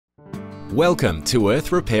Welcome to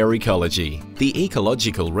Earth Repair Ecology, the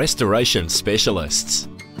ecological restoration specialists.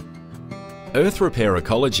 Earth Repair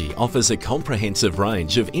Ecology offers a comprehensive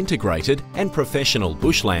range of integrated and professional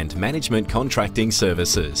bushland management contracting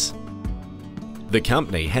services. The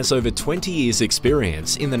company has over 20 years'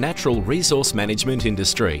 experience in the natural resource management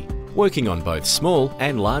industry, working on both small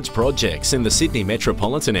and large projects in the Sydney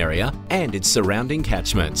Metropolitan Area and its surrounding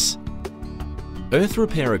catchments. Earth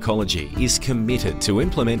Repair Ecology is committed to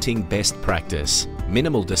implementing best practice,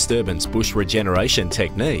 minimal disturbance bush regeneration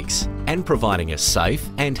techniques, and providing a safe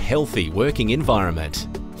and healthy working environment.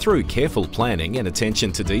 Through careful planning and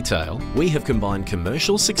attention to detail, we have combined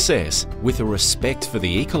commercial success with a respect for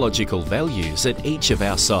the ecological values at each of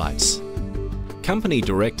our sites. Company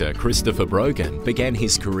Director Christopher Brogan began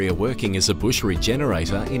his career working as a bush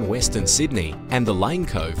regenerator in Western Sydney and the Lane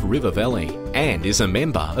Cove River Valley, and is a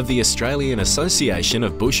member of the Australian Association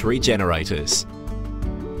of Bush Regenerators.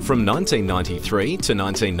 From 1993 to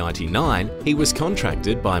 1999, he was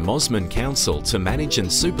contracted by Mosman Council to manage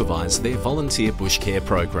and supervise their volunteer bush care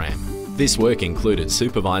program. This work included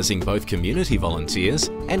supervising both community volunteers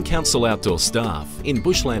and council outdoor staff in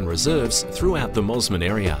bushland reserves throughout the Mosman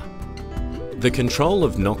area. The control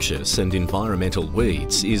of noxious and environmental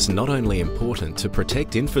weeds is not only important to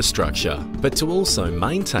protect infrastructure, but to also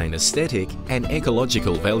maintain aesthetic and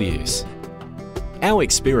ecological values. Our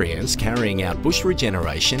experience carrying out bush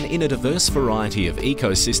regeneration in a diverse variety of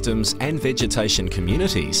ecosystems and vegetation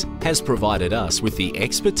communities has provided us with the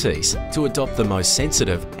expertise to adopt the most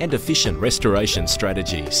sensitive and efficient restoration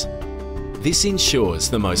strategies. This ensures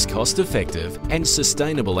the most cost-effective and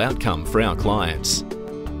sustainable outcome for our clients.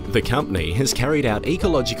 The company has carried out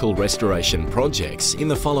ecological restoration projects in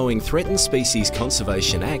the following Threatened Species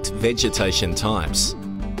Conservation Act vegetation types: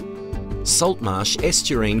 Saltmarsh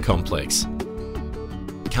Estuarine Complex,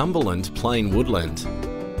 Cumberland Plain Woodland,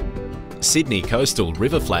 Sydney Coastal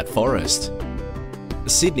Riverflat Forest,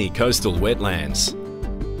 Sydney Coastal Wetlands,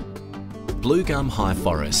 Blue Gum High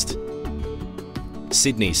Forest,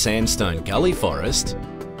 Sydney Sandstone Gully Forest,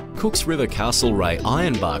 Cooks River Castlereagh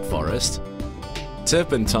Ironbark Forest,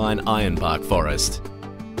 Turpentine Ironbark Forest.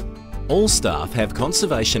 All staff have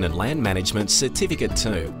Conservation and Land Management Certificate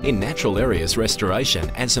 2 in Natural Areas Restoration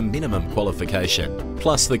as a minimum qualification.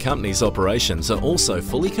 Plus, the company's operations are also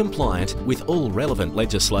fully compliant with all relevant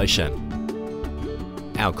legislation.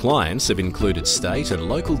 Our clients have included state and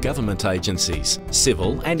local government agencies,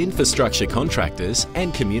 civil and infrastructure contractors,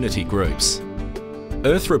 and community groups.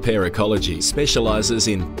 Earth Repair Ecology specialises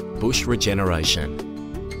in bush regeneration,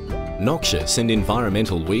 noxious and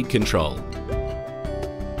environmental weed control,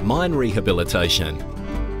 mine rehabilitation,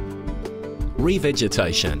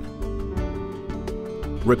 revegetation,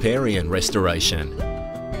 riparian restoration,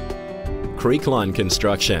 creekline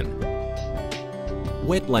construction,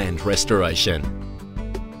 wetland restoration,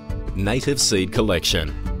 native seed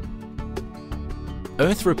collection.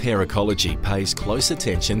 Earth Repair Ecology pays close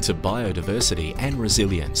attention to biodiversity and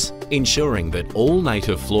resilience, ensuring that all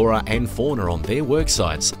native flora and fauna on their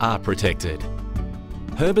worksites are protected.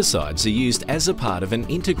 Herbicides are used as a part of an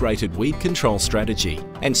integrated weed control strategy,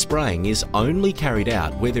 and spraying is only carried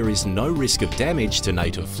out where there is no risk of damage to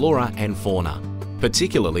native flora and fauna,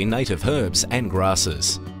 particularly native herbs and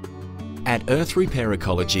grasses. At Earth Repair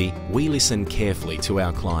Ecology, we listen carefully to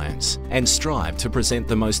our clients and strive to present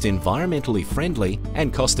the most environmentally friendly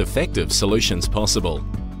and cost-effective solutions possible.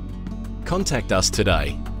 Contact us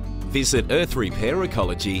today. Visit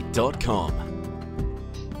earthrepairecology.com.